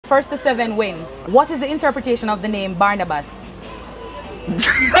first to 7 wins. What is the interpretation of the name Barnabas?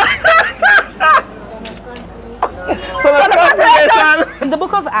 In the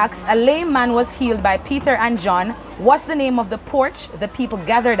book of Acts, a lame man was healed by Peter and John. What's the name of the porch the people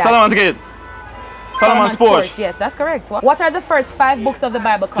gathered at? Solomon's Gate. Solomon's porch. Yes, that's correct. What are the first 5 books of the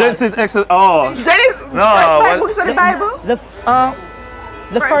Bible called? Genesis, Exodus. Oh. Genesis. No. First 5 books of the Bible.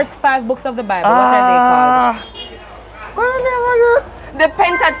 The first 5 books of the Bible. What are they called? The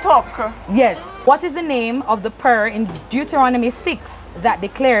Pentateuch. Yes. What is the name of the prayer in Deuteronomy 6 that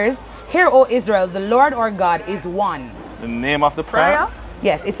declares, "Hear, O Israel, the Lord our God is one"? The name of the prayer?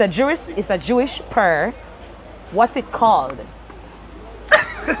 Yes, it's a Jewish prayer. What's it called?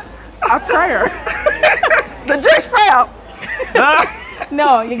 A prayer. The Jewish prayer.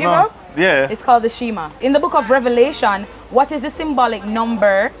 No, you give up? Yeah. It's called the Shema. In the book of Revelation, what is the symbolic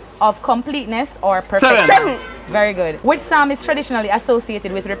number of completeness or perfection? 7. Very good. Which psalm is traditionally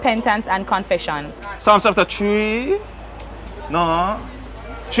associated with repentance and confession? Psalm chapter 3. No.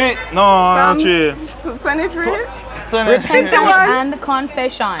 3. No, 3. 23. Repentance and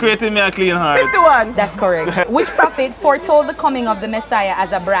confession. Creating me a clean heart. 51. That's correct. Which prophet foretold the coming of the Messiah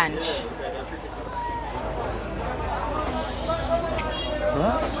as a branch?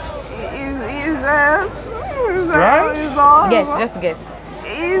 Guess, just guess.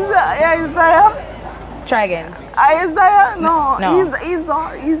 Isaiah. Try again. Isaiah? No. No.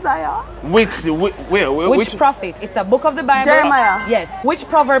 Isaiah. Which prophet? It's a book of the Bible. Jeremiah. Yes. Which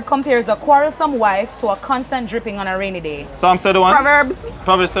proverb compares a quarrelsome wife to a constant dripping on a rainy day? Psalm 31. Proverbs.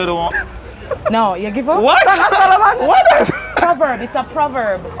 Proverbs 31. No, you give up? What? Solomon. What? Proverb. It's a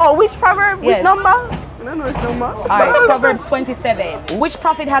proverb. Oh, which proverb? Yes. Which number? I don't know which number. All right, Proverbs 27. Which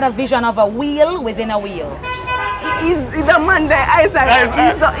prophet had a vision of a wheel within a wheel? Is the man there? Isaiah.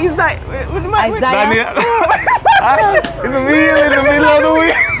 Isaiah. In the middle of the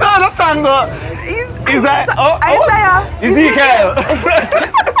wheel. No, that's song. Isaiah. Ezekiel.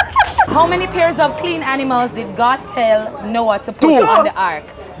 How many pairs of clean animals did God tell Noah to put 2. on the ark?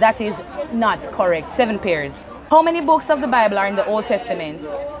 That is not correct. 7 pairs. How many books of the Bible are in the Old Testament?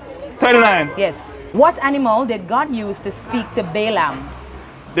 39. Yes. What animal did God use to speak to Balaam?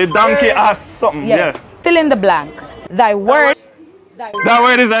 The donkey asked something. Yes. Yes. Fill in the blank. Thy word. That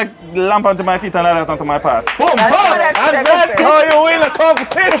word is like lamp unto my feet and a light unto my path. Boom, boom! That's And that's how you win a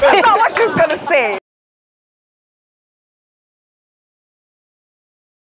competition. That's not what she's gonna say.